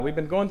We've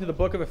been going through the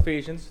book of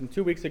Ephesians, and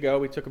 2 weeks ago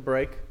we took a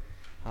break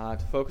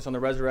to focus on the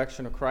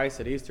resurrection of Christ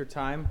at Easter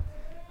time.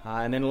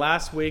 And then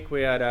last week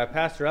we had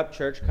Pastor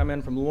Upchurch come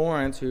in from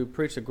Lawrence who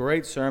preached a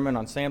great sermon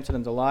on Samson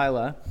and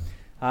Delilah.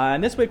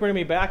 And this week we're going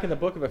to be back in the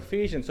book of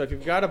Ephesians. So if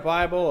you've got a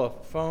Bible, a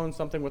phone,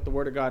 something with the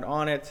Word of God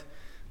on it,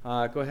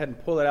 go ahead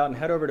and pull it out and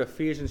head over to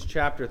Ephesians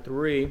chapter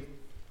 3.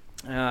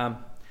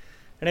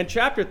 And in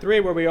chapter 3,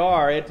 where we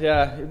are, it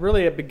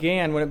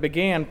began. When it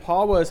began,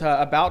 Paul was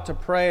about to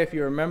pray, if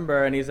you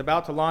remember, and he's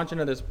about to launch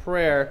into this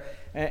prayer,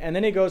 and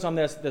then he goes on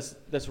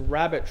this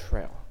rabbit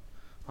trail,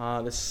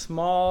 this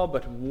small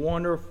but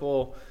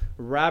wonderful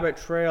rabbit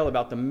trail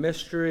about the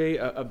mystery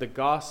of the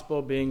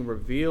gospel being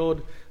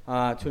revealed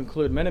to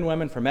include men and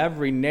women from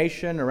every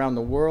nation around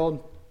the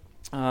world.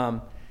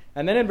 And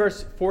then in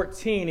verse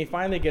 14, he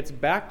finally gets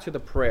back to the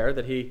prayer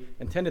that he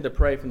intended to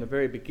pray from the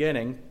very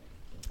beginning.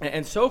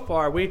 And so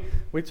far, we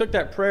took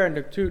that prayer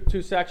into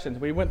two sections.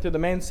 We went through the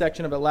main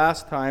section of it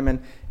last time,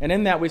 and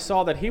in that we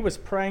saw that he was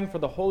praying for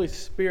the Holy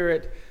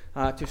Spirit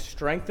to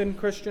strengthen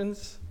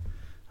Christians,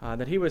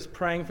 that he was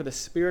praying for the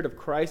Spirit of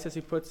Christ, as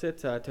he puts it,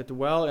 to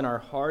dwell in our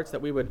hearts,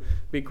 that we would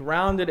be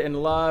grounded in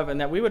love,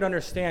 and that we would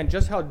understand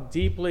just how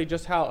deeply,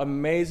 just how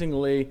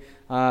amazingly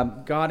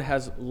God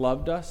has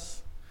loved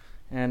us.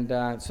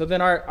 And so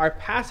then our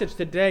passage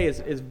today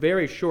is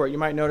very short. You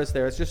might notice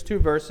there, it's just 2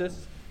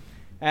 verses.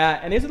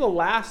 And these are the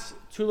last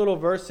 2 little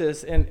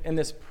verses in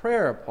this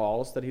prayer of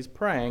Paul's that he's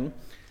praying.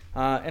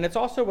 And it's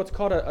also what's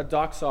called a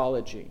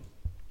doxology.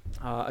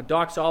 A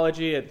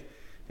doxology,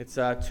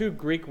 it's 2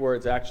 Greek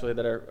words, actually,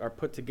 that are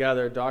put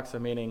together. Doxa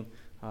meaning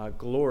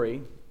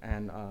glory,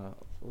 and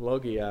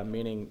logia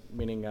meaning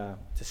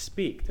to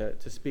speak,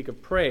 to speak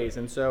of praise.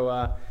 And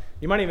so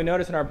you might even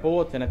notice in our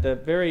bulletin at the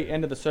very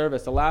end of the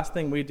service, the last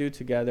thing we do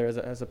together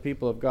as a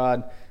people of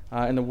God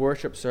in the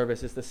worship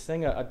service is to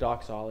sing a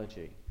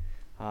doxology.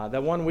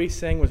 That one we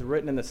sing was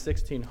written in the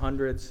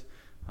 1600s.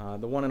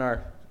 The one in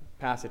our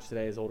passage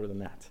today is older than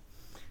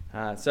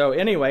that. So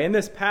anyway, in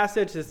this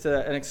passage, it's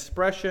an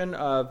expression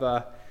of,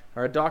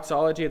 or a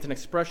doxology, it's an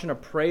expression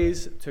of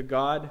praise to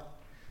God.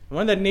 And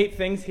one of the neat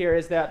things here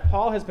is that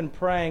Paul has been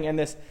praying, and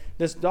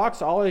this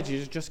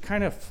doxology just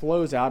kind of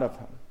flows out of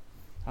him.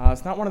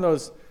 It's not one of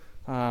those,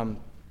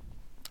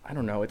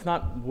 it's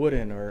not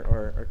wooden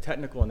or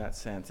technical in that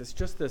sense. It's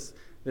just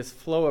this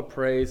flow of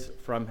praise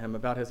from him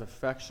about his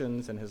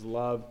affections and his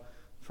love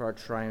for our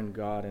triune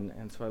God,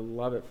 and so I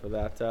love it for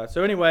that.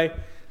 So anyway,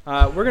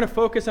 we're going to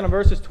focus on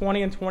verses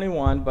 20 and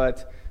 21,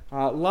 but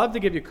love to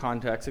give you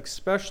context,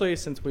 especially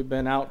since we've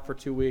been out for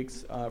 2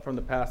 weeks from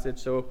the passage.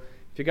 So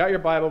if you got your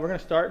Bible, we're going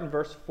to start in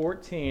verse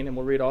 14, and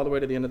we'll read all the way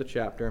to the end of the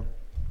chapter,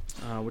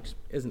 which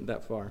isn't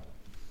that far.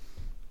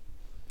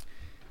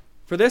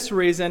 For this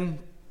reason,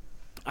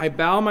 I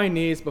bow my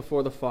knees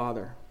before the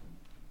Father,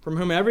 from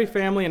whom every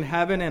family in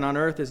heaven and on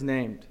earth is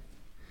named,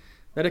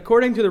 that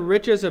according to the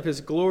riches of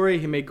his glory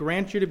he may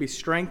grant you to be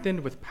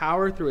strengthened with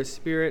power through his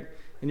Spirit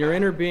in your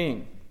inner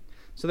being,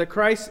 so that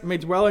Christ may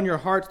dwell in your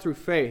hearts through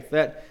faith,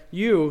 that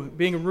you,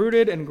 being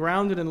rooted and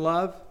grounded in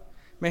love,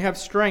 may have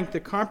strength to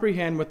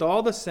comprehend with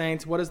all the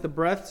saints what is the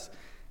breadth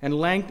and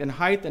length and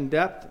height and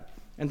depth,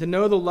 and to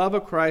know the love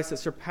of Christ that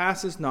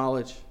surpasses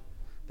knowledge,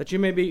 that you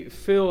may be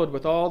filled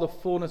with all the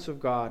fullness of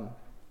God.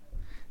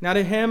 Now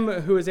to him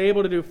who is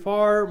able to do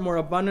far more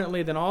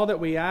abundantly than all that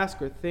we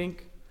ask or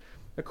think,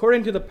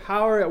 according to the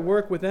power at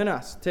work within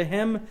us, to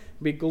him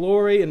be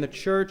glory in the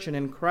church and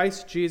in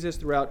Christ Jesus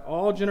throughout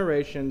all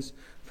generations,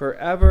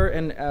 forever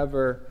and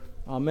ever.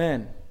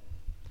 Amen.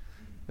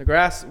 The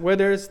grass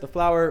withers, the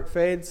flower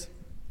fades.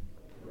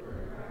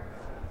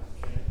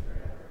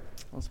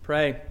 Let's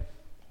pray.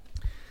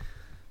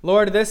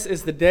 Lord, this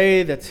is the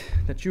day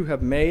that you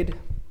have made,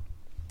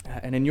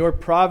 and in your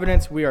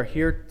providence we are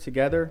here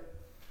together.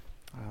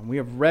 We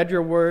have read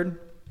your word.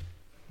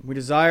 We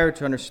desire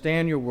to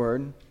understand your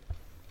word,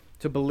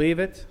 to believe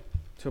it,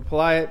 to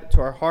apply it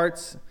to our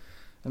hearts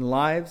and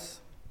lives.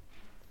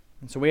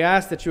 And so we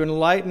ask that you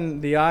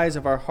enlighten the eyes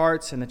of our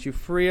hearts and that you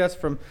free us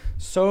from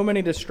so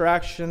many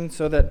distractions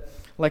so that,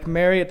 like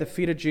Mary at the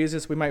feet of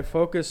Jesus, we might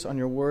focus on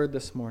your word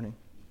this morning.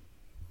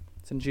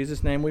 It's in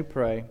Jesus' name we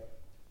pray.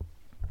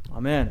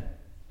 Amen.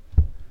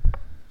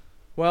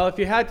 Well, if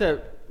you had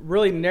to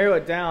really narrow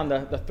it down,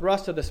 the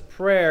thrust of this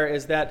prayer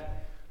is that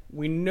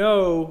we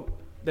know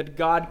that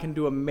God can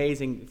do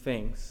amazing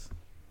things.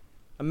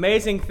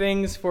 Amazing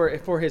things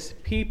for his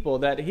people,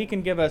 that he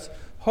can give us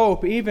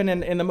hope even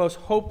in the most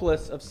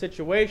hopeless of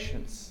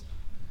situations,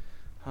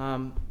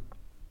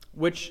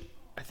 which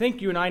I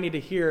think you and I need to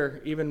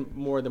hear even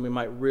more than we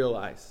might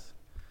realize.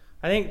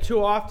 I think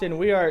too often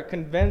we are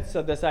convinced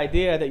of this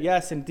idea that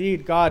yes,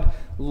 indeed, God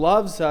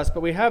loves us,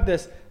 but we have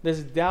this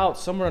doubt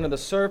somewhere under the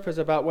surface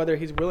about whether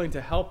he's willing to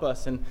help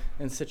us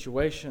in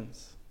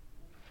situations.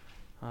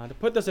 To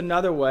put this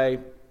another way,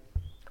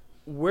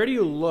 where do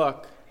you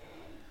look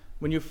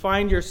when you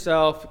find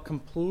yourself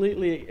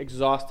completely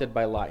exhausted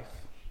by life?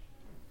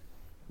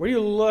 Where do you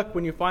look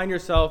when you find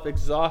yourself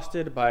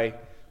exhausted by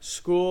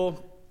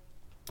school,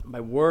 by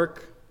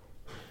work,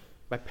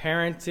 by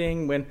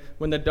parenting,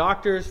 when the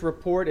doctor's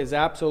report is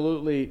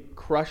absolutely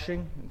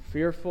crushing and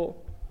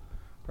fearful,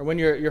 or when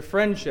your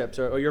friendships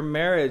or your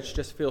marriage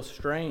just feel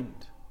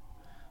strained.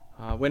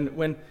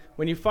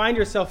 When you find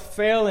yourself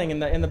failing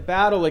in the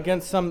battle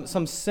against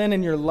some sin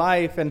in your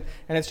life, and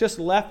it's just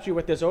left you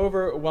with this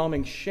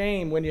overwhelming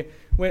shame,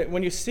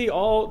 when you see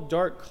all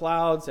dark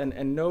clouds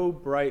and no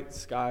bright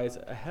skies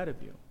ahead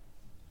of you,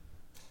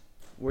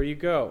 where do you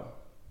go?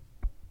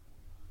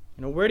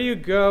 Where do you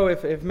go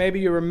if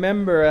maybe you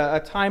remember a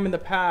time in the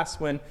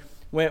past when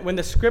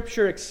the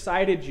Scripture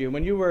excited you,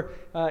 when you were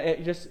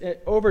just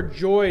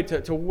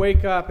overjoyed to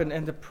wake up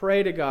and to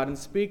pray to God and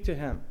speak to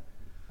Him?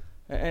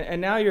 And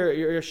now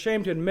you're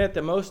ashamed to admit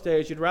that most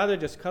days you'd rather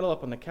just cuddle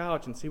up on the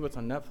couch and see what's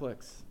on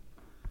Netflix.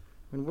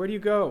 Where do you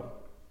go?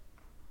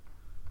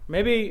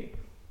 Maybe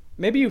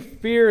you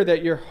fear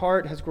that your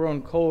heart has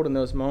grown cold in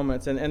those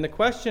moments. And the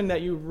question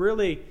that you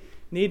really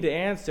need to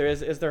answer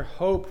is there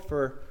hope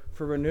for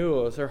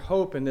renewal? Is there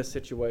hope in this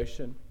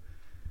situation?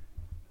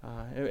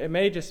 It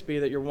may just be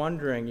that you're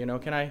wondering,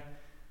 can I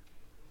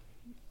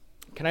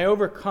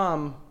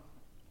overcome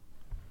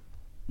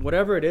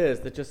whatever it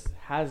is that just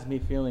has me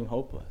feeling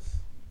hopeless?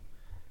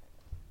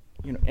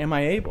 Am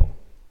I able?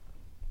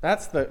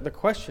 That's the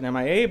question. Am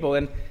I able?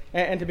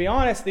 And to be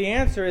honest, the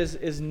answer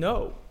is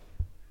no.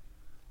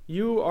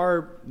 You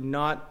are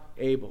not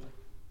able.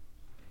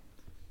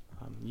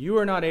 You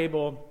are not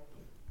able.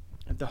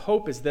 The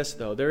hope is this,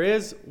 though. There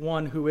is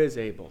one who is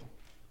able.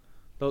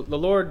 The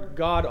Lord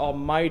God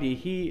Almighty,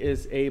 He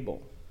is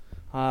able.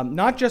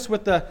 Not just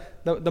with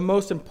the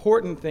most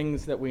important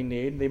things that we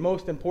need, the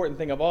most important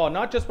thing of all,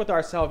 not just with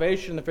our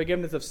salvation, the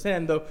forgiveness of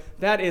sin, though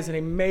that is an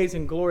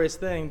amazing, glorious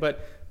thing,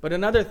 but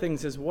in other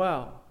things as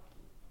well.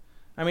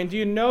 I mean, do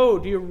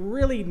you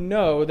really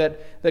know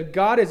that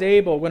God is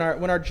able when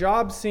our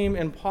jobs seem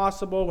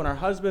impossible, when our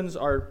husbands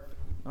are,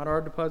 not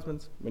our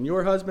husbands, when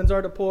your husbands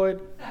are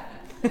deployed,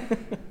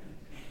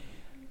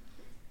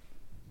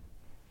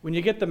 when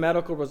you get the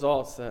medical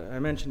results that I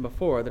mentioned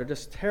before, they're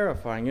just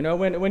terrifying.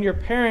 When you're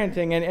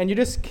parenting and you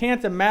just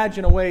can't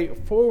imagine a way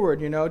forward,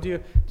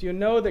 do you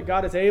know that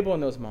God is able in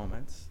those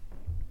moments?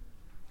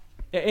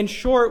 In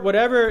short,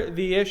 whatever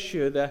the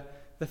issue, the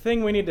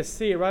thing we need to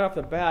see right off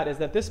the bat is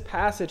that this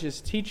passage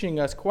is teaching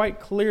us quite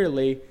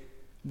clearly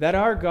that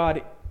our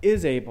God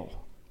is able.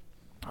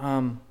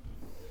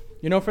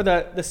 For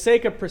the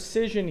sake of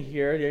precision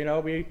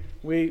here,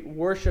 we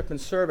worship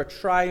and serve a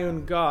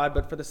triune God,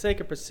 but for the sake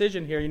of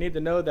precision here, you need to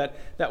know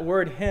that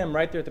word Him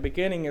right there at the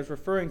beginning is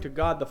referring to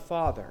God the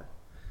Father.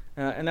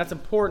 And that's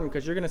important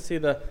because you're going to see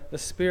the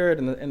Spirit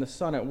and the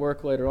Son at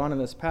work later on in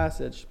this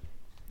passage.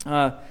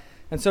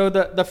 And so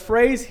the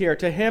phrase here,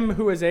 to Him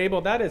who is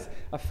able, that is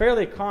a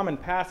fairly common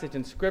passage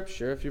in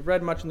Scripture. If you've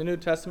read much in the New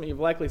Testament, you've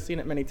likely seen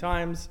it many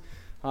times.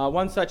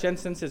 One such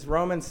instance is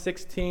Romans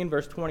 16,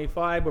 verse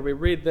 25, where we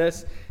read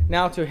this,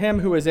 "Now to Him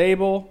who is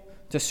able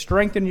to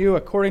strengthen you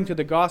according to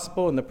the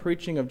gospel and the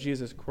preaching of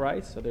Jesus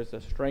Christ." So there's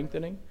a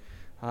strengthening.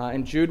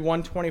 In Jude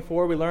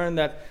 1:24, we learn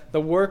that the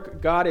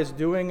work God is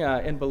doing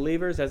in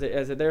believers, as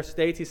it there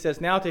states, He says,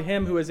 "Now to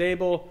Him who is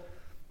able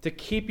to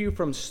keep you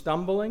from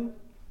stumbling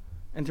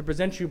and to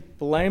present you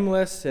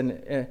blameless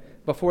and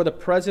before the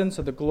presence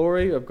of the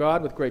glory of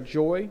God with great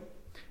joy."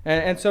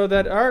 And so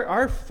that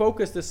our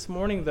focus this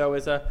morning, though,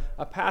 is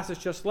a passage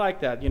just like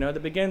that,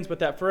 that begins with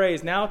that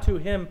phrase, "Now to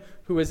Him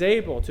who is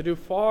able to do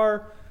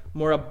far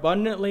more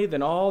abundantly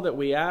than all that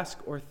we ask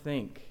or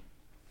think."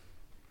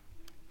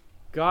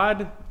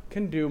 God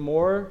can do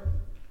more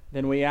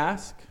than we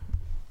ask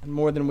and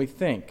more than we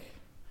think.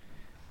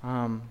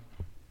 In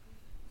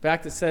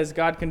fact, it says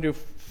God can do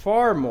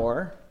far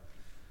more.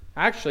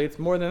 Actually, it's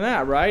more than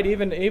that, right?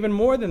 Even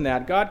more than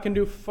that. God can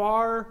do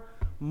far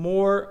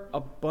more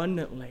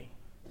abundantly.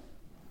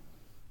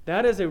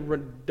 That is a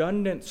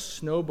redundant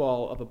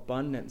snowball of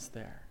abundance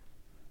there.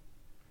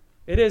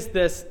 It is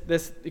this,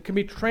 it can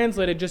be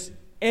translated just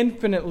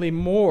infinitely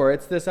more.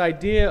 It's this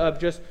idea of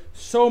just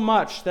so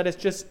much that it's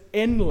just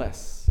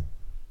endless.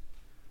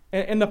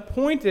 And the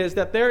point is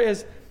that there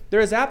is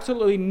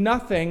absolutely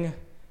nothing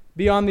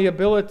beyond the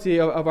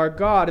ability of our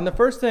God. And the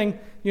first thing,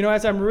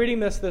 as I'm reading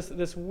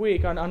this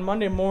week, on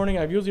Monday morning,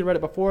 I've usually read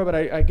it before, but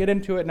I get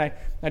into it and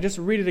I just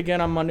read it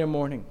again on Monday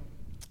morning.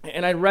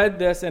 And I read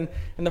this, and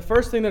the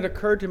first thing that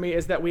occurred to me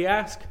is that we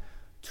ask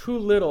too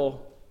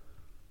little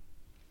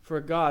for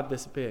a God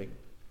this big.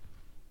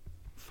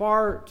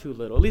 Far too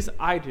little. At least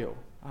I do.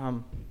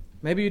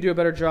 Maybe you do a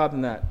better job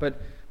than that.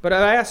 But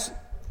I ask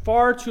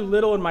far too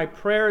little in my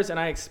prayers, and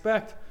I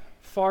expect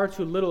far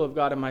too little of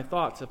God in my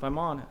thoughts, if I'm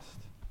honest.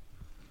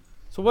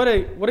 So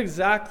what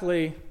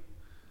exactly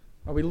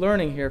are we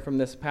learning here from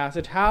this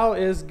passage? How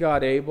is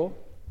God able?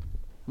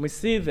 And we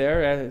see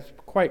there, it's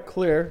quite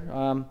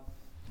clear,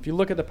 if you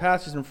look at the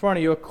passage in front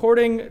of you,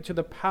 according to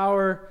the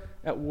power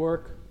at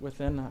work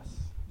within us.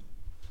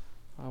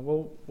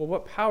 Well,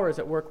 what power is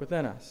at work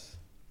within us?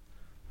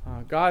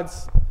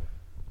 God's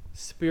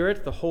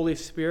Spirit, the Holy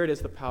Spirit,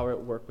 is the power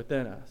at work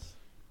within us.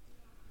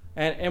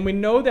 And we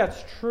know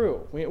that's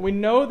true. We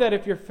know that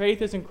if your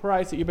faith is in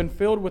Christ, that you've been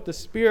filled with the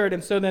Spirit.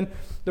 And so then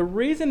the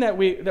reason that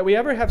we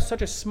ever have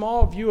such a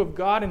small view of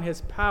God and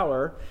His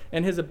power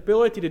and His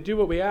ability to do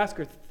what we ask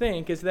or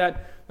think is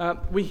that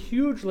we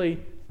hugely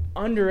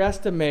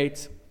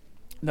underestimate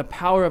the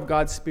power of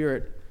God's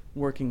Spirit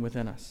working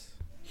within us.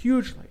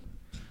 Hugely.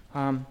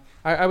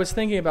 I was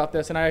thinking about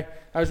this, and I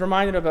was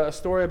reminded of a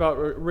story about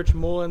Rich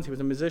Mullins. He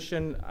was a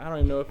musician. I don't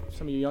even know if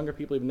some of you younger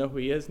people even know who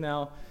he is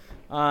now.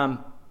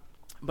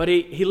 But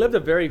he lived a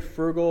very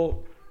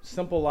frugal,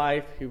 simple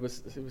life. He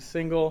was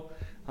single,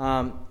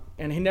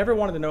 and he never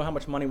wanted to know how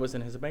much money was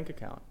in his bank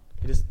account.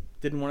 He just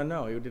didn't want to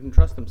know. He didn't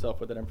trust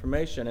himself with that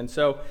information. And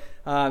so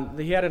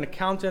he had an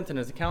accountant, and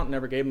his accountant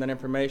never gave him that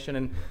information.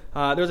 And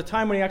there was a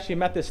time when he actually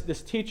met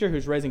this teacher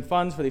who's raising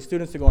funds for these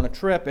students to go on a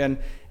trip, and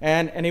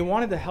he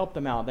wanted to help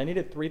them out. They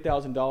needed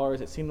 $3,000.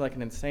 It seemed like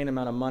an insane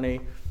amount of money.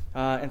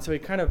 And so he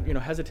kind of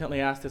hesitantly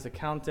asked his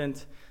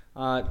accountant,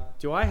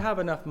 do I have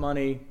enough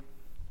money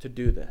to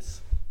do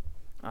this?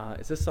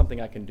 Is this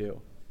something I can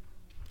do?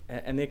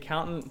 And the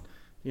accountant,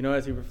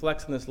 as he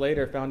reflects on this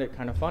later, found it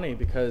kind of funny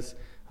because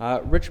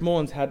Rich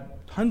Mullins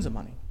had tons of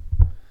money.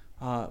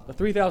 The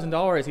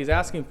 $3,000 he's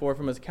asking for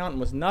from his accountant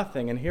was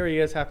nothing, and here he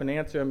is having to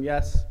answer him,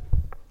 yes,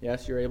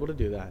 you're able to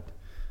do that.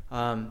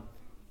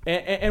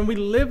 And we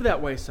live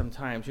that way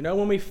sometimes,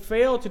 when we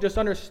fail to just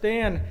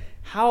understand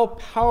how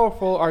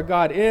powerful our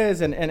God is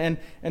and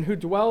who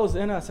dwells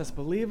in us as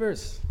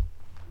believers.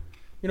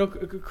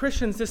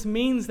 Christians, this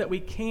means that we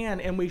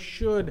can and we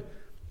should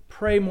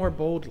pray more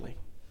boldly.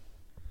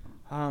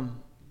 I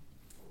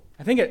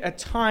think at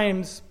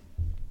times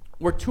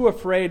we're too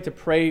afraid to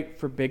pray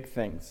for big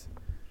things.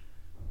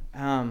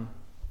 And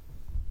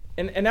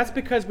that's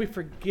because we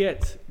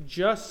forget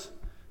just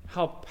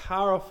how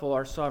powerful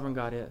our sovereign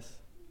God is.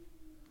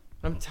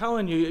 I'm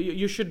telling you,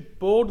 you should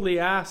boldly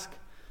ask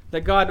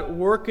that God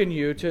work in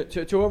you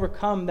to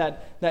overcome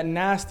that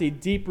nasty,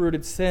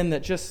 deep-rooted sin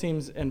that just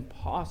seems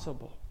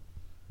impossible.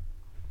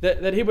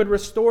 That He would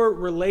restore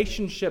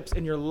relationships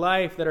in your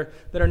life that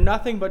are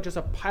nothing but just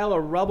a pile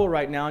of rubble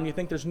right now, and you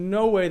think there's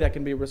no way that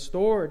can be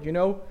restored.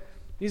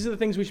 These are the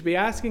things we should be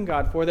asking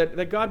God for,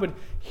 that God would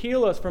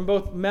heal us from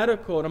both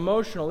medical and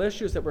emotional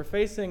issues that we're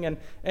facing,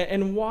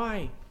 and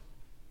why?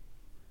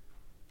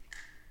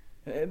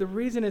 The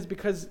reason is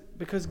because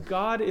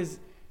God is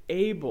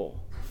able,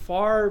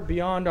 far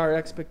beyond our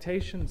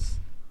expectations.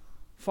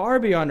 Far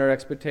beyond our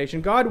expectation.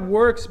 God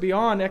works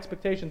beyond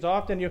expectations.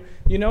 Often,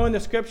 you know in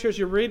the Scriptures,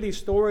 you read these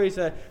stories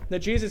that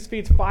Jesus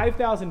feeds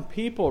 5,000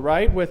 people,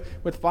 right,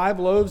 with 5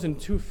 loaves and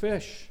 2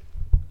 fish.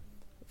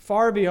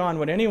 Far beyond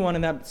what anyone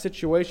in that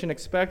situation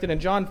expected.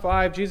 In John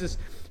 5, Jesus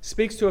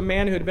speaks to a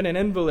man who had been an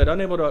invalid,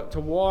 unable to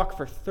walk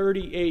for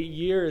 38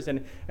 years.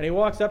 And he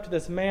walks up to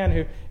this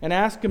man and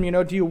asks him,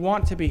 do you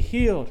want to be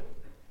healed?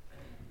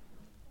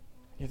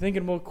 You're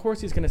thinking, well, of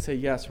course he's going to say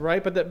yes,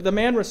 right? But the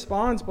man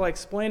responds by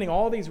explaining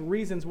all these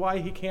reasons why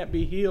he can't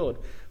be healed.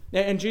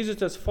 And Jesus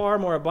does far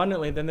more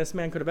abundantly than this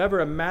man could have ever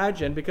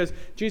imagined, because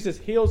Jesus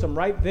heals him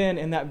right then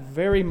in that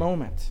very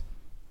moment.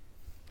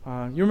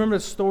 You remember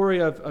the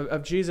story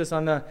of Jesus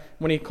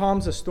when he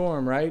calms the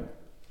storm, right?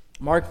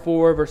 Mark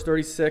 4, verse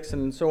 36,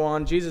 and so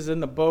on. Jesus is in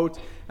the boat,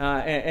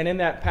 and in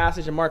that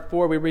passage in Mark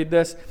 4, we read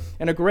this,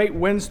 and a great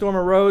windstorm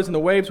arose, and the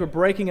waves were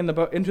breaking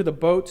into the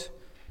boat,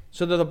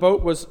 so that the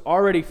boat was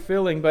already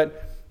filling,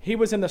 but he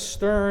was in the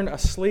stern,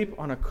 asleep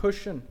on a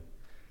cushion.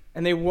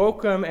 And they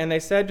woke him, and they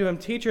said to him,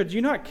 "Teacher, do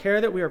you not care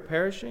that we are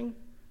perishing?"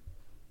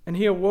 And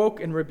he awoke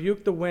and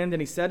rebuked the wind,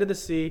 and he said to the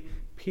sea,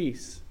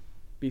 "Peace,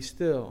 be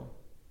still."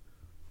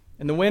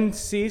 And the wind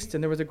ceased,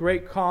 and there was a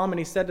great calm, and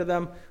he said to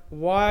them,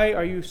 "Why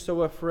are you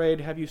so afraid?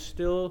 Have you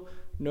still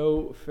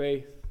no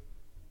faith?"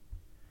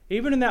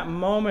 Even in that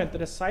moment, the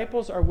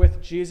disciples are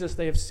with Jesus.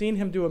 They have seen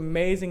him do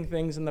amazing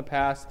things in the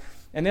past,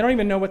 and they don't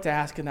even know what to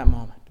ask in that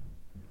moment.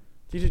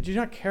 Do you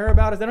not care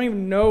about us? They don't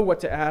even know what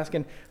to ask.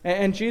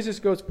 And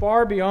Jesus goes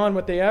far beyond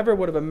what they ever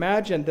would have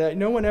imagined, that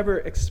no one ever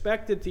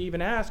expected to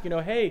even ask,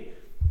 hey,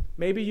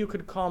 maybe you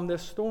could calm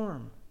this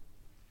storm.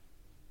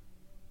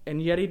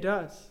 And yet he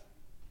does.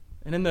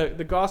 And in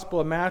the Gospel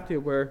of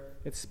Matthew, where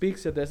it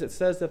speaks of this, it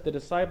says that the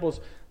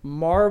disciples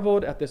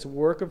marveled at this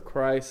work of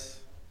Christ,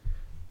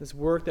 this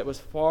work that was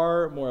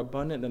far more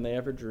abundant than they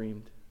ever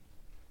dreamed.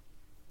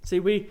 See,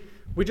 we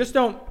just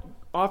don't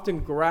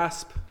often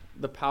grasp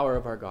the power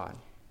of our God.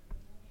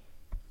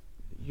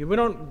 We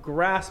don't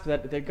grasp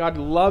that God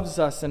loves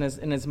us and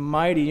is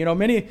mighty.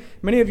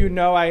 Many of you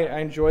know I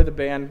enjoy the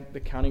band,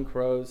 the Counting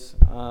Crows.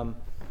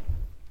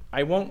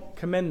 I won't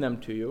commend them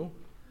to you.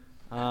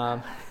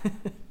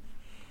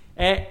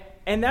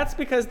 And that's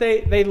because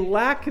they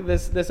lack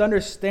this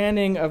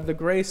understanding of the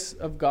grace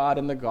of God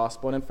in the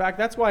gospel. And in fact,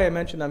 that's why I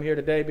mentioned them here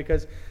today,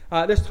 because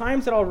there's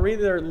times that I'll read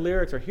their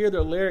lyrics or hear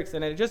their lyrics,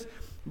 and it just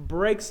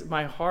breaks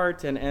my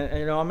heart. And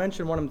I'll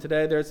mention one of them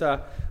today. There's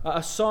a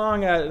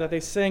song that they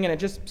sing, and it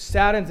just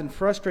saddens and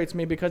frustrates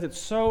me because it's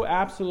so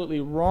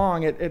absolutely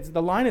wrong.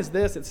 The line is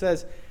this. It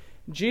says,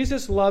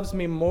 "Jesus loves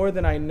me more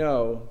than I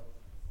know,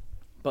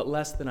 but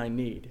less than I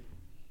need."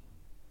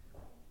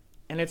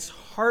 And it's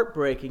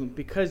heartbreaking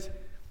because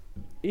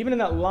even in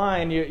that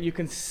line, you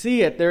can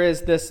see it. There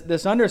is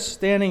this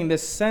understanding,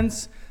 this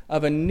sense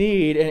of a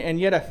need, and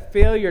yet a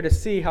failure to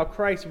see how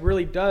Christ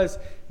really does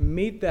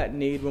meet that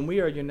need when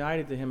we are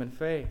united to him in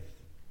faith.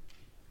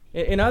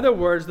 In other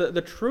words,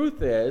 the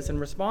truth is, in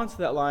response to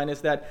that line,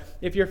 is that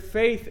if your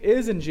faith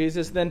is in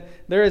Jesus, then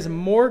there is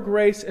more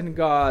grace in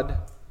God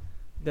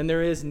than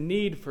there is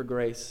need for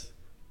grace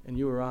in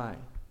you or I.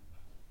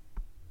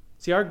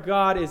 See, our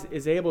God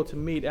is able to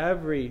meet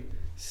every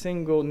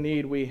single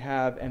need we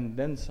have and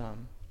then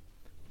some.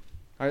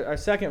 Our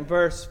second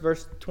verse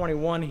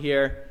 21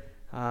 here,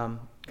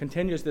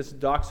 continues this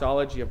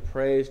doxology of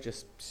praise,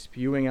 just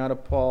spewing out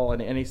of Paul.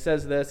 And he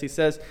says this, he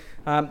says,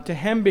 to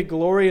him be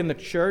glory in the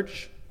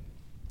church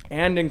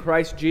and in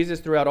Christ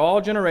Jesus throughout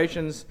all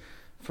generations,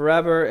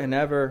 forever and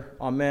ever.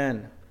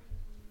 Amen.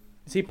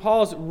 See,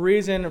 Paul's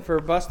reason for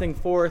busting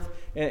forth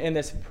in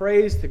this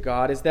praise to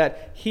God is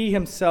that he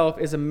himself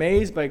is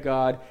amazed by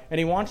God, and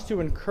he wants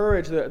to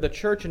encourage the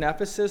church in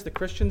Ephesus, the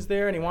Christians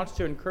there, and he wants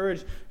to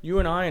encourage you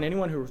and I and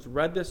anyone who's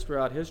read this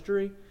throughout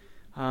history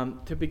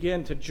to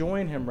begin to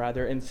join him,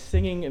 rather, in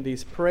singing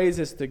these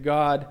praises to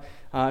God,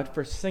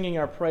 for singing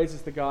our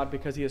praises to God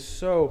because he is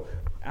so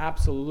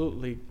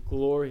absolutely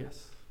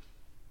glorious.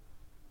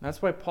 And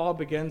that's why Paul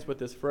begins with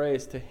this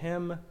phrase, to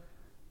him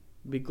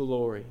be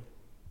glory.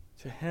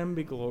 To him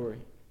be glory.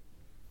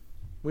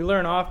 We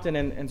learn often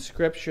in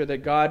Scripture that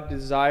God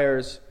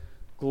desires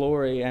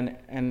glory,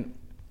 and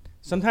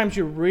sometimes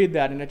you read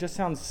that and it just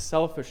sounds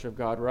selfish of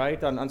God,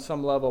 right? On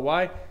some level.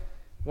 Why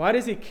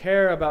does he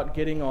care about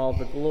getting all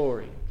the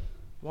glory?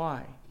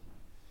 Why?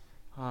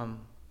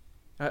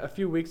 A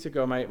few weeks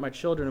ago, my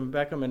children in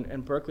Beckham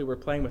and Berkeley were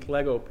playing with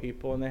Lego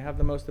people, and they have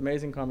the most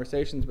amazing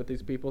conversations with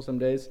these people some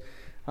days.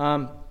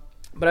 But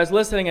I was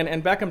listening,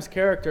 and Beckham's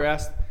character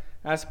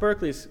asked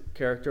Berkeley's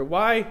character,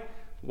 why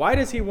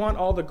does he want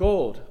all the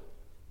gold?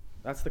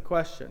 That's the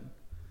question.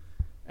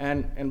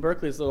 And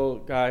Berkeley's little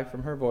guy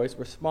from Her Voice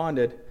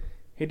responded,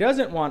 he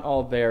doesn't want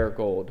all their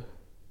gold.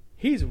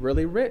 He's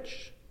really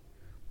rich.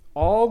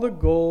 All the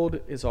gold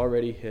is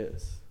already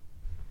his.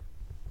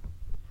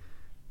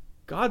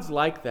 God's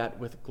like that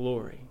with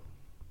glory.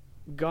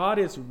 God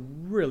is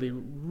really,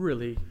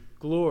 really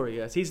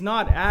glorious. He's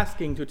not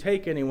asking to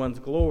take anyone's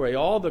glory.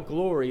 All the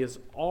glory is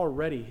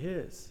already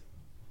his.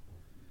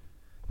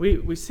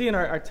 We see in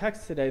our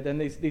text today then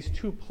these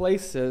two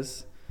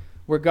places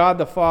where God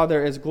the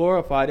Father is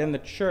glorified in the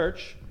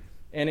church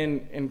and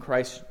in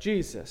Christ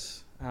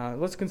Jesus.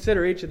 Let's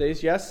consider each of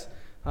these. Yes,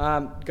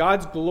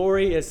 God's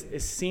glory is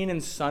seen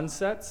in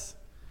sunsets.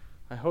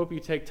 I hope you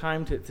take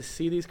time to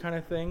see these kind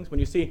of things. When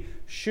you see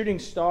shooting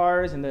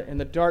stars in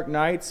the dark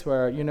nights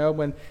where,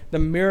 when the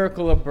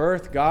miracle of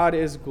birth, God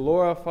is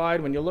glorified.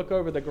 When you look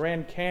over the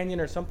Grand Canyon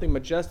or something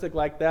majestic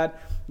like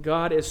that,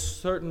 God is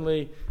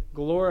certainly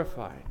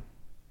glorified.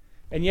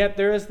 And yet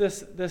there is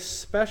this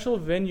special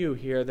venue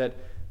here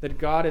that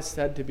God is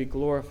said to be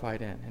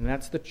glorified in, and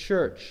that's the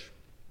church.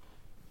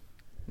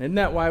 And isn't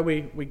that why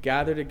we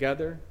gather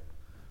together?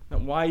 Isn't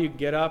that why you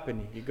get up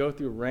and you go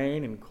through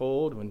rain and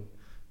cold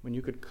when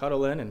you could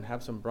cuddle in and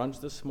have some brunch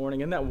this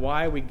morning? Isn't that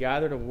why we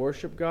gather to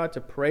worship God,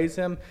 to praise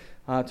him,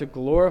 to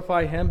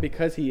glorify him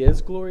because he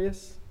is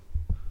glorious?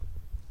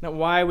 Isn't that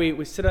why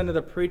we sit under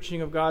the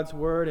preaching of God's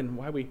word, and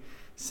why we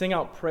sing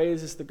out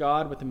praises to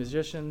God with the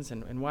musicians,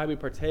 and why we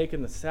partake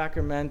in the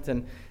sacrament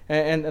and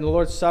the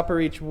Lord's Supper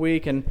each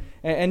week, and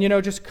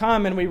just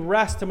come and we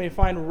rest, and we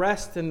find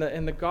rest in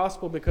the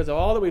gospel because of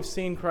all that we've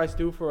seen Christ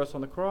do for us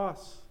on the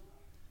cross.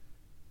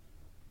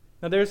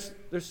 Now there's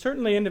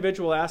certainly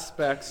individual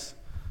aspects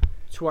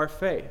to our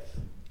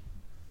faith.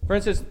 For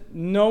instance,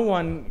 no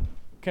one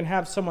can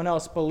have someone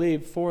else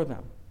believe for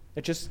them.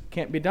 It just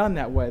can't be done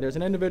that way. There's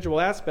an individual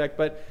aspect,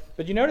 but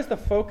you notice the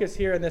focus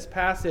here in this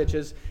passage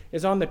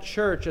is on the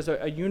church as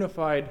a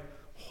unified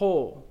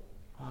whole.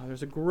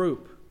 There's a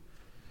group.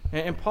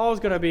 And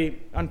Paul's going to be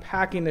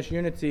unpacking this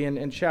unity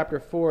in chapter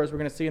 4, as we're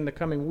going to see in the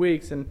coming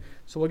weeks, and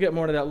so we'll get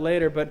more to that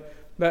later. But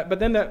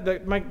then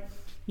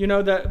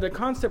the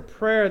constant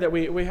prayer that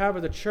we have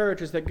as a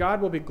church is that God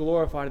will be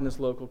glorified in this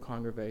local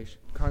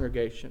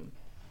congregation.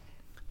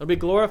 He'll be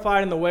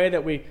glorified in the way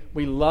that we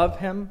love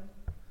him,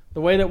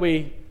 the way that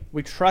we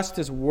trust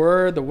his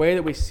word, the way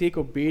that we seek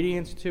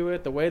obedience to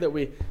it, the way that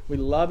we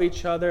love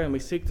each other and we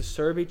seek to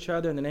serve each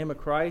other in the name of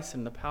Christ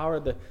and the power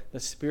of the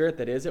Spirit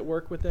that is at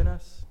work within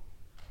us.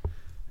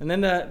 And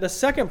then the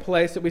second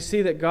place that we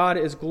see that God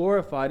is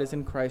glorified is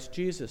in Christ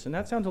Jesus. And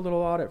that sounds a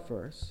little odd at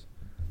first.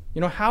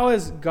 How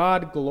is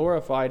God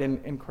glorified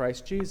in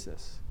Christ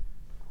Jesus?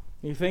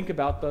 You think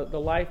about the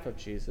life of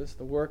Jesus,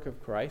 the work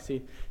of Christ.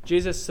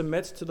 Jesus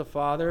submits to the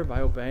Father by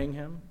obeying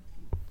him.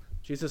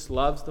 Jesus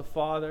loves the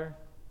Father.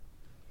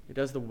 He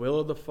does the will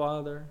of the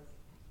Father.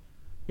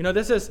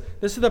 This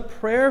is the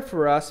prayer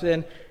for us,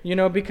 and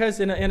because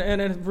in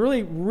a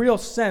really real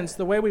sense,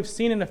 the way we've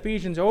seen in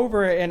Ephesians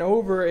over and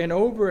over and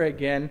over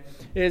again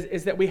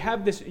is that we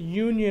have this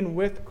union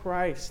with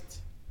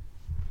Christ.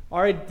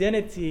 Our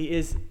identity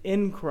is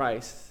in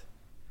Christ.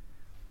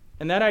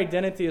 And that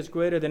identity is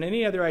greater than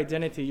any other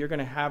identity you're going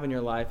to have in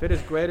your life. It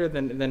is greater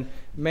than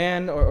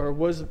man or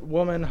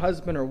woman,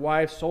 husband or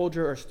wife,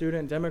 soldier or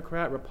student,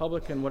 Democrat,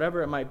 Republican,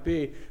 whatever it might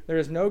be. There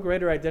is no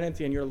greater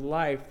identity in your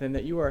life than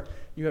that you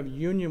have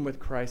union with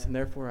Christ and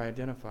therefore are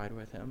identified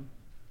with him.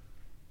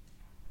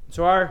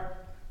 So our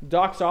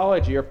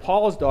doxology, or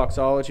Paul's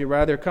doxology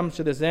rather, comes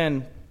to this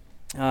end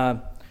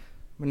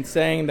when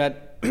saying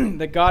that,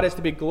 that God is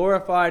to be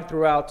glorified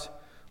throughout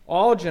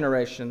all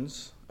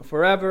generations,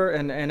 forever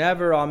and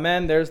ever,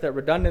 amen. There's that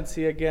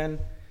redundancy again.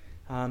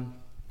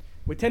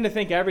 We tend to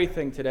think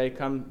everything today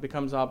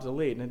becomes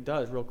obsolete, and it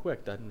does real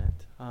quick, doesn't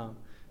it?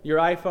 Your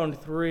iPhone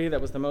 3,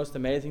 that was the most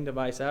amazing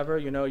device ever,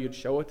 you'd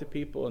show it to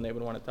people and they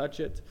would want to touch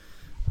it.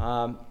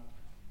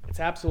 It's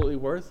absolutely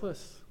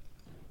worthless.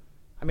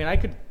 I mean, I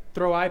could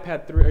throw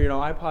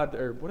iPod,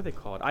 or what do they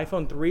call it?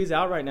 iPhone 3s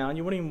out right now, and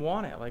you wouldn't even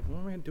want it. Like, what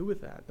am I going to do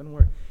with that? It doesn't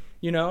work.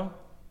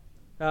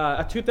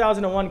 A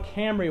 2001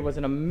 Camry was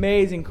an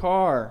amazing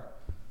car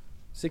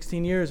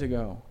 16 years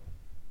ago.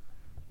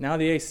 Now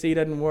the AC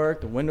doesn't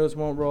work, the windows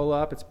won't roll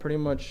up, it's pretty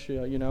much,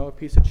 a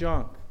piece of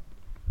junk.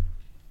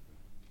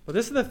 But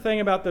this is the thing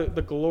about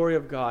the glory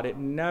of God. It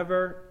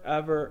never,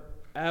 ever,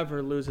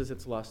 ever loses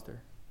its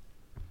luster.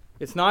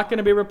 It's not going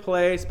to be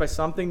replaced by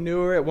something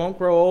newer. It won't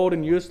grow old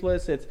and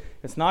useless.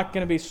 It's not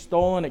going to be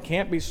stolen. It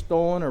can't be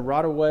stolen or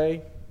rot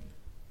away.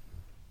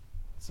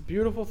 It's a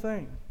beautiful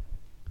thing.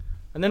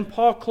 And then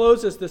Paul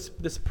closes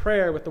this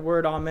prayer with the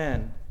word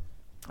amen.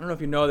 I don't know if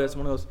you know this,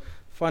 one of those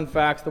fun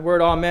facts. The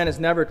word amen is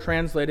never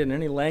translated in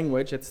any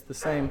language. It's the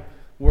same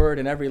word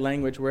in every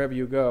language wherever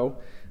you go.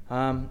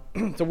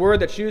 It's a word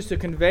that's used to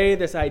convey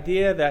this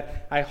idea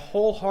that I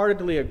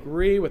wholeheartedly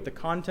agree with the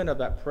content of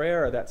that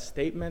prayer or that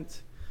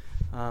statement.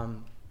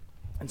 And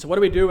so what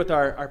do we do with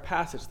our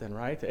passage then,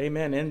 right?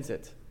 Amen ends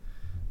it.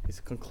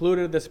 He's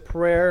concluded this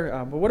prayer.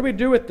 But what do we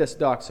do with this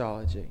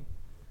doxology?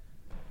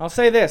 I'll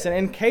say this, and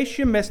in case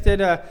you missed it,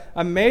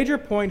 a major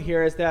point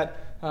here is that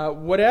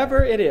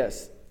whatever it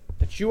is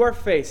that you are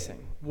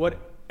facing,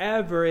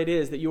 whatever it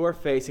is that you are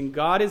facing,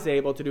 God is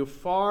able to do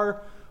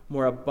far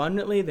more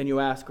abundantly than you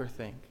ask or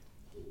think.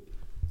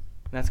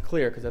 And that's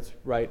clear because that's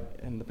right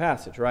in the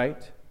passage,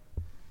 right?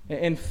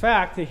 In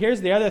fact,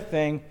 here's the other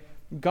thing.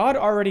 God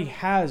already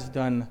has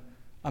done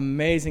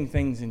amazing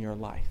things in your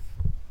life.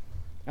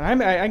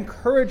 And I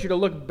encourage you to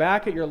look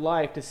back at your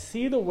life to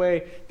see the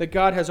way that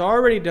God has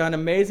already done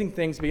amazing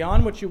things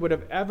beyond what you would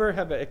have ever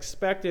have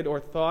expected or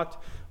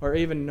thought or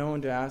even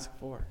known to ask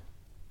for.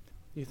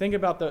 You think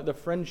about the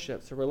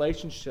friendships, the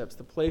relationships,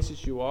 the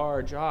places you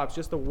are, jobs,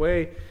 just the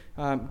way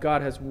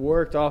God has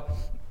worked. I'll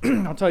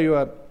tell you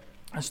a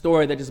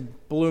story that just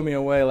blew me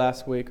away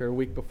last week or a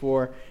week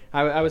before.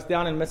 I was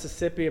down in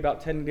Mississippi about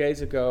 10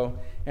 days ago,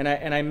 and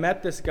I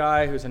met this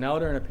guy who's an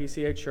elder in a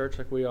PCA church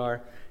like we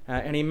are,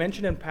 and he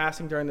mentioned in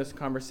passing during this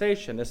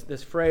conversation,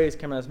 this phrase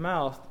came out of his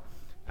mouth,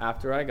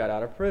 after I got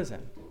out of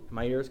prison.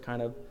 My ears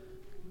kind of,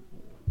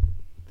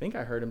 I think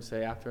I heard him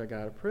say, after I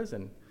got out of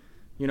prison.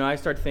 I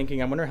started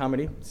thinking, I wonder how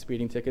many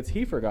speeding tickets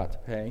he forgot to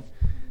pay.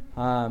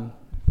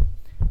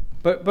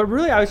 But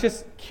really, I was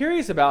just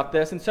curious about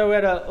this. And so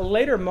at a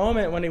later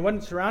moment, when he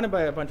wasn't surrounded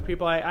by a bunch of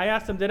people, I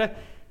asked him, did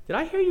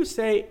I hear you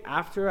say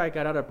after I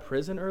got out of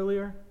prison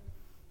earlier?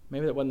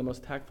 Maybe that wasn't the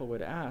most tactful way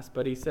to ask.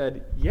 But he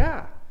said,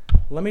 yeah,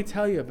 let me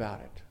tell you about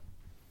it.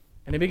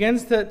 And he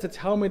begins to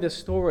tell me this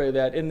story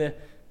that in the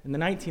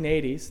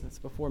 1980s, that's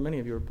before many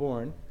of you were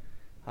born,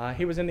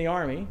 he was in the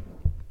Army.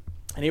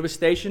 And he was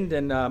stationed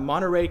in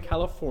Monterey,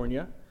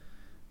 California,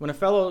 when a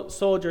fellow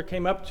soldier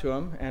came up to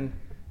him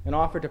and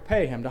offered to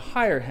pay him, to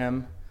hire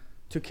him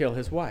to kill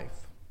his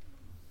wife,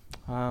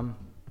 to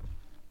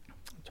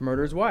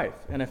murder his wife.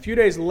 And a few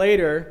days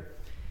later,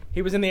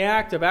 he was in the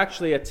act of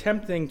actually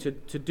attempting to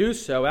do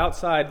so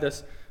outside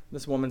this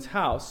woman's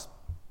house.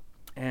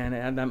 And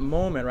at that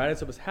moment, right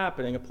as it was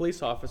happening, a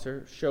police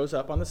officer shows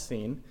up on the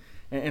scene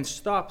and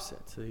stops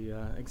it.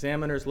 The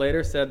examiners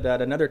later said that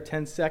another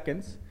 10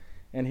 seconds,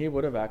 and he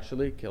would have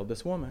actually killed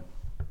this woman.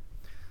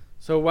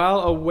 So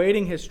while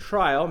awaiting his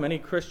trial, many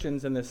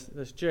Christians in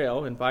this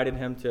jail invited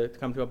him to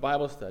come to a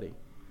Bible study.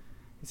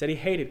 He said he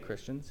hated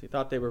Christians. He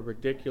thought they were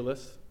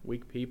ridiculous,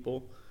 weak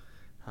people.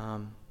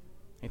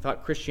 He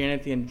thought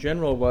Christianity in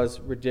general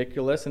was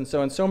ridiculous. And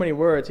so in so many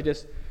words,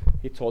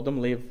 he told them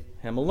leave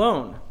him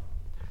alone.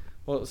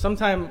 Well,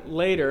 sometime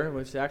later,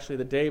 which is actually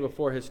the day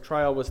before his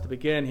trial was to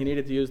begin, he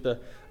needed to use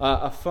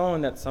a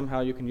phone that somehow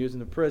you can use in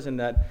the prison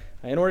that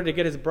in order to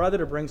get his brother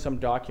to bring some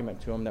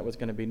document to him that was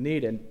going to be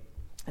needed.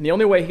 And the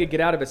only way he could get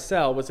out of his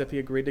cell was if he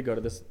agreed to go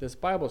to this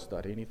Bible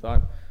study. And he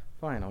thought,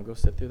 fine, I'll go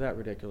sit through that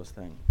ridiculous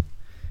thing.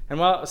 And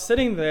while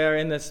sitting there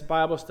in this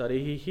Bible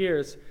study, he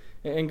hears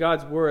in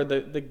God's word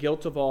the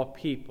guilt of all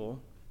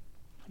people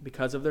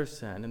because of their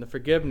sin and the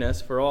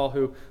forgiveness for all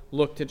who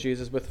look to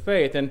Jesus with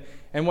faith. And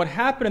what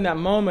happened in that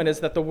moment is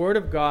that the word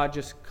of God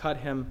just cut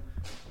him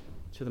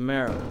to the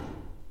marrow.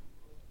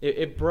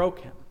 It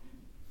broke him.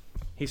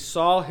 He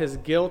saw his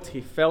guilt. He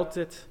felt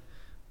it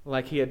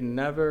like he had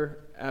never,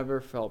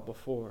 ever felt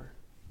before.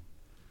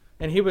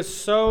 And he was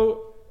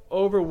so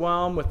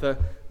overwhelmed with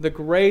the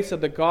grace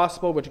of the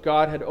gospel which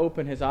God had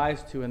opened his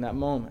eyes to in that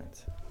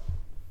moment.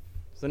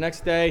 So the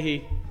next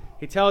day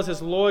he tells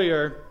his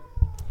lawyer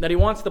that he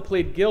wants to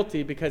plead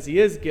guilty because he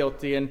is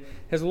guilty. And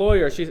his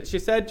lawyer, she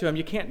said to him,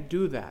 "You can't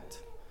do that.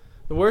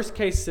 The worst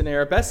case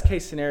scenario, best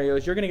case scenario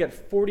is you're going to get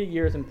 40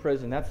 years in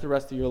prison. That's the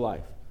rest of your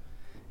life.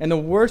 And the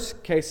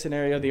worst case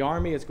scenario, the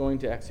army is going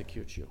to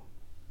execute you."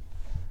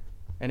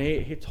 And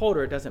he told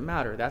her it doesn't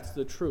matter. That's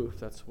the truth.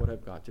 That's what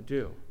I've got to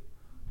do.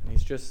 And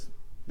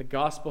the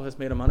gospel has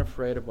made him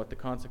unafraid of what the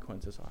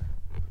consequences are.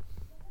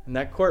 And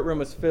that courtroom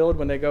was filled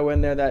when they go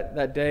in there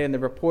that day, and the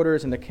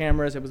reporters and the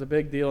cameras. It was a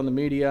big deal in the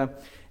media.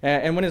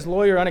 And when his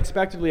lawyer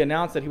unexpectedly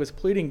announced that he was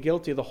pleading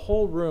guilty, the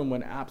whole room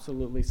went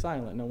absolutely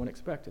silent. No one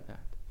expected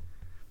that.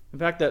 In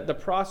fact, the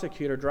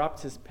prosecutor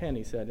dropped his pen,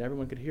 he said.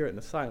 Everyone could hear it in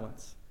the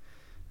silence.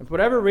 And for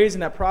whatever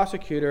reason, that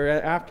prosecutor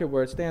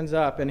afterwards stands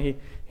up, and he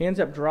ends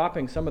up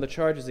dropping some of the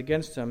charges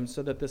against him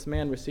so that this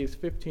man receives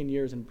 15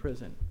 years in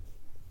prison.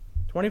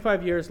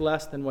 25 years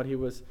less than what he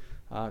was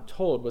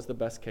told was the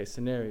best case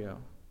scenario.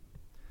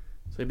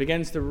 So he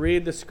begins to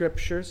read the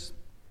scriptures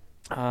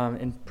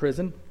in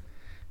prison.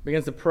 He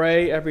begins to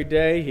pray every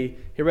day.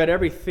 He read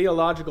every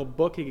theological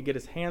book he could get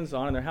his hands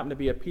on, and there happened to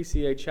be a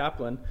PCA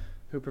chaplain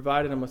who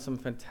provided him with some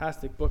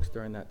fantastic books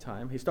during that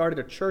time. He started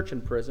a church in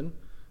prison.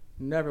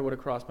 Never would have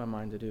crossed my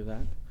mind to do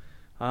that.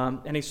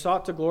 And he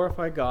sought to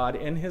glorify God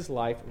in his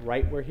life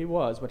right where he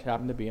was, which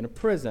happened to be in a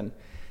prison.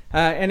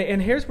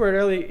 And here's where it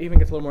really even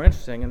gets a little more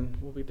interesting, and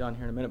we'll be done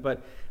here in a minute.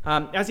 But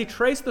as he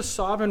traced the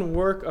sovereign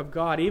work of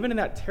God, even in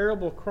that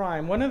terrible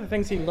crime, one of the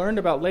things he learned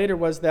about later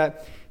was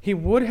that he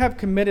would have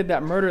committed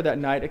that murder that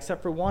night,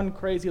 except for one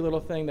crazy little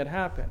thing that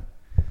happened.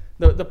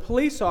 The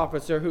police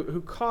officer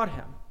who caught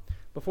him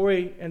before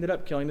he ended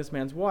up killing this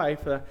man's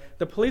wife,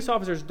 the police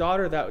officer's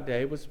daughter that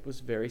day was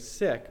very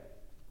sick,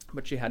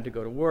 but she had to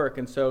go to work.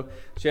 And so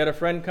she had a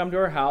friend come to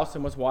her house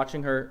and was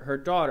watching her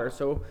daughter.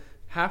 So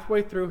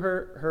halfway through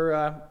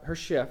her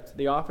shift,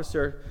 the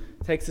officer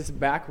takes this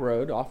back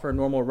road off her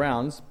normal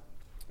rounds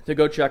to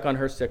go check on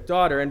her sick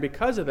daughter. And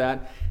because of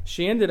that,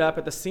 she ended up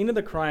at the scene of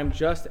the crime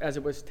just as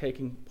it was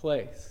taking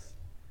place.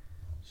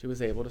 She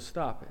was able to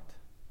stop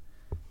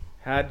it.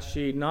 Had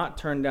she not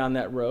turned down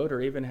that road,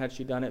 or even had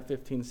she done it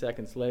 15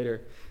 seconds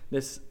later,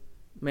 this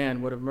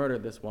man would have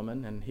murdered this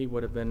woman, and he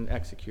would have been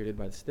executed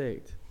by the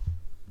state.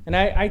 And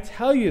I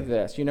tell you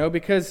this,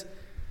 because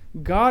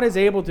God is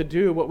able to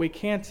do what we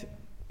can't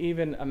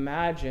even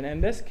imagine.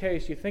 In this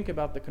case, you think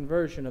about the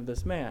conversion of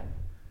this man.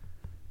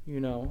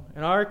 In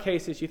our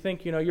cases, you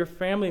think, your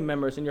family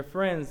members and your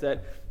friends,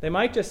 that they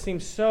might just seem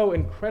so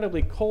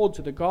incredibly cold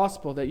to the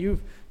gospel that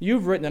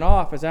you've written it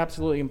off as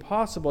absolutely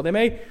impossible. They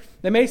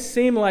may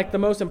seem like the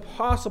most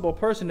impossible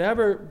person to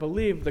ever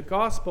believe the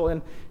gospel.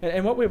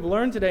 And what we've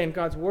learned today in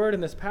God's word in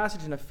this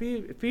passage in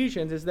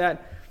Ephesians is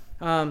that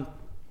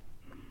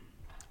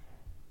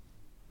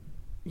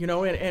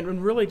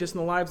and really just in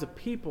the lives of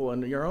people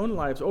and your own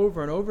lives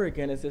over and over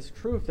again is this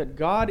truth that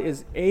God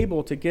is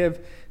able to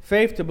give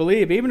faith to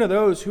believe, even to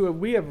those who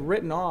we have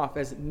written off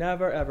as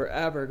never, ever,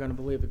 ever going to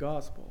believe the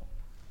gospel.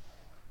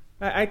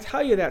 I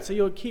tell you that so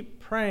you'll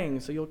keep praying,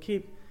 so you'll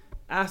keep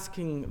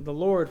asking the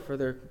Lord for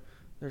their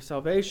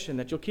salvation,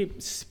 that you'll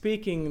keep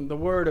speaking the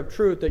word of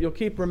truth, that you'll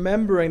keep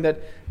remembering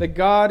that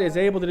God is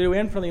able to do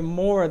infinitely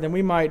more than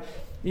we might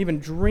even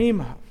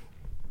dream of.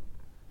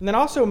 And that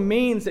also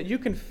means that you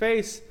can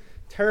face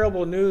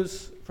terrible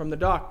news from the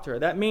doctor.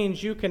 That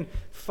means you can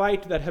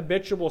fight that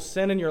habitual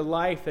sin in your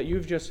life that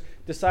you've just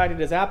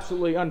decided is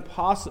absolutely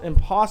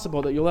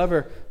impossible that you'll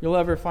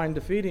ever find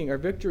defeating or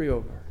victory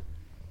over.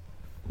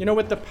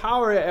 With the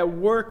power at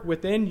work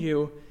within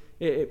you,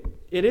 it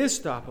is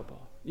stoppable.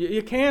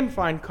 You can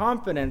find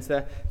confidence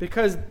that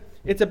because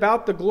it's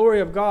about the glory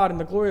of God, and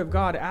the glory of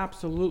God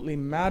absolutely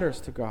matters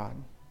to God.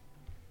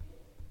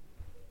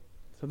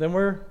 So then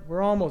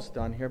we're almost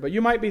done here. But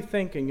you might be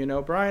thinking,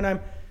 Brian,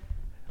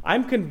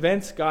 I'm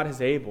convinced God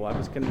is able. I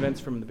was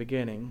convinced from the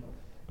beginning.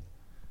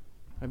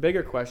 My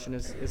bigger question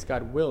is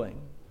God willing?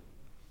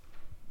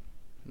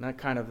 And that's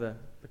kind of the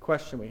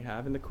question we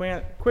have. And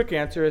the quick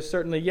answer is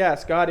certainly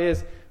yes. God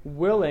is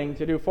willing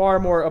to do far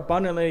more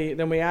abundantly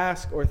than we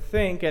ask or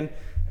think. And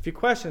if you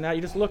question that,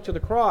 you just look to the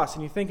cross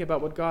and you think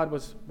about what God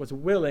was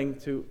willing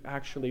to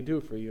actually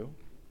do for you.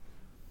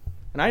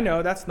 And I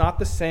know that's not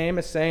the same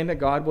as saying that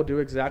God will do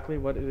exactly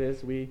what it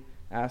is we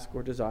ask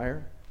or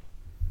desire.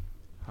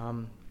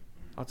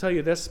 I'll tell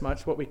you this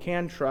much. What we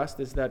can trust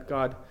is that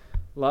God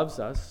loves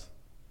us.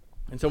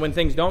 And so when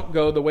things don't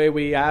go the way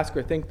we ask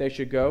or think they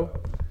should go,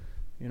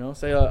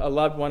 say a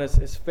loved one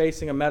is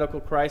facing a medical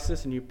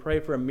crisis and you pray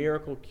for a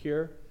miracle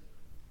cure,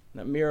 and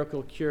that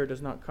miracle cure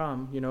does not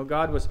come.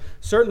 God was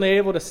certainly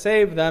able to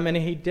save them, and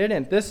he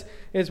didn't. This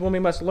is when we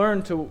must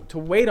learn to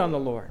wait on the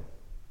Lord,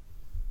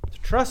 to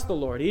trust the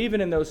Lord,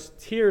 even in those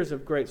tears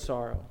of great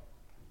sorrow.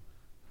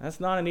 That's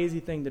not an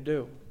easy thing to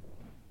do.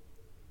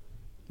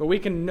 But we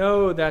can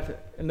know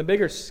that in the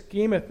bigger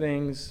scheme of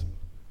things,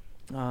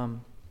 we're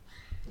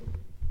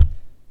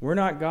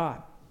not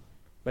God.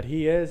 But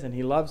he is, and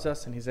he loves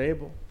us, and he's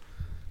able.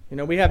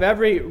 We have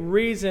every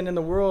reason in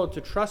the world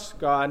to trust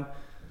God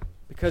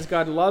because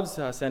God loves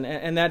us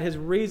and that his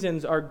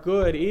reasons are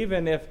good,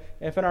 even if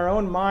in our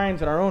own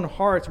minds and our own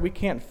hearts we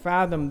can't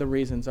fathom the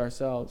reasons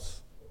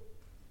ourselves.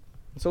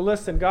 So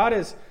listen, God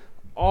is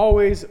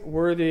always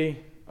worthy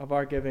of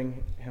our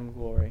giving him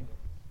glory.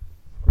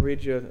 I'll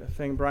read you a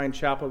thing. Brian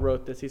Chappell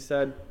wrote this. He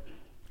said,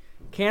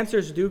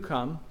 "Cancers do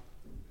come.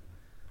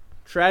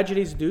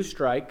 Tragedies do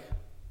strike.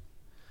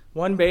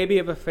 One baby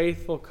of a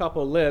faithful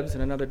couple lives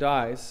and another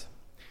dies.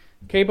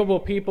 Capable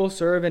people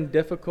serve in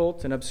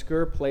difficult and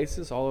obscure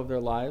places all of their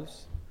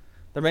lives.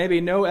 There may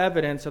be no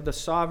evidence of the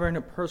sovereign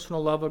and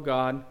personal love of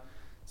God,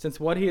 since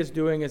what he is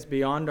doing is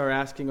beyond our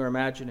asking or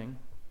imagining.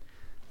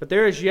 But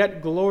there is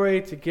yet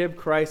glory to give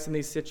Christ in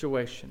these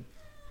situations.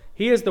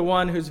 He is the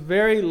one whose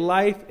very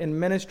life and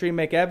ministry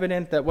make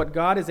evident that what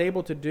God is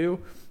able to do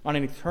on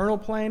an eternal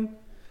plane,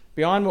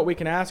 beyond what we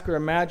can ask or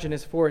imagine,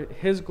 is for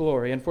his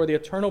glory and for the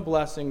eternal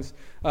blessings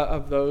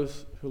of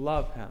those who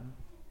love him."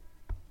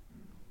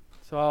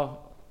 So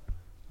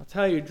I'll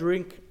tell you,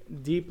 drink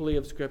deeply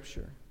of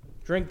Scripture.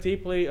 Drink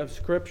deeply of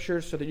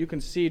Scripture so that you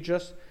can see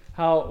just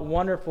how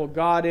wonderful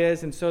God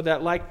is, and so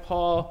that, like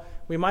Paul,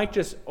 we might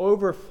just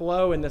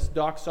overflow in this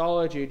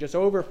doxology, just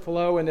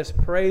overflow in this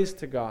praise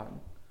to God.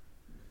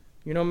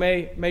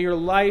 May your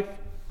life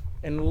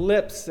and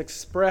lips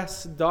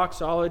express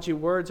doxology,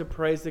 words of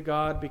praise to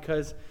God,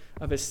 because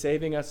of his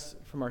saving us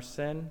from our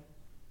sin,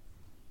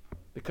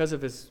 because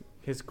of his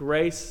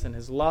grace and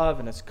his love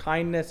and his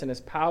kindness and his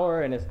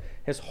power and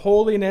his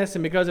holiness,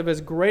 and because of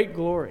his great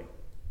glory.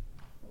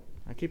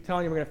 I keep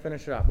telling you we're going to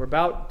finish it up. We're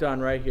about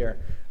done right here.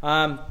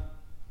 I'll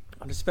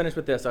just finish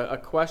with this, a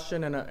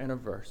question and a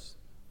verse.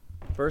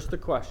 First, the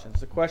question.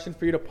 It's a question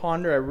for you to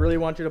ponder. I really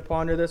want you to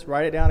ponder this.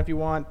 Write it down if you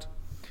want.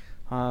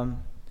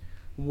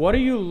 What are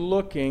you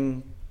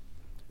looking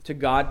to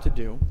God to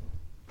do?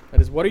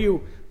 That is, what are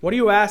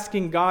you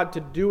asking God to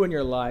do in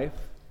your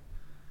life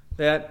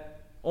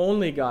that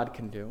only God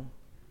can do,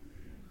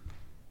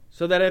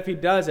 so that if he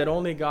does it,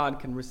 only God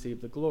can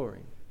receive the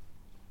glory?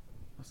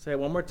 I'll say it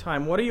one more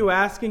time. What are you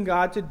asking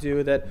God to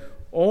do that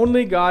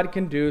only God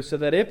can do, so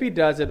that if he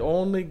does it,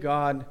 only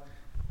God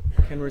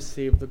can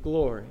receive the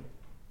glory?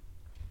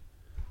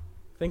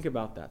 Think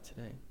about that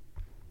today.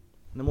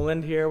 And then we'll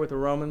end here with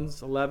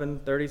Romans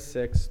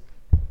 11:36.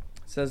 It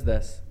says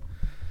this: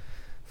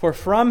 "For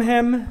from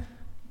him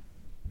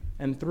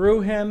and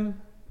through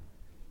him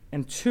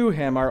and to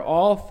him are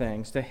all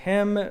things. To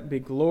him be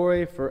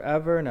glory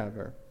forever and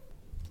ever."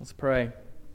 Let's pray.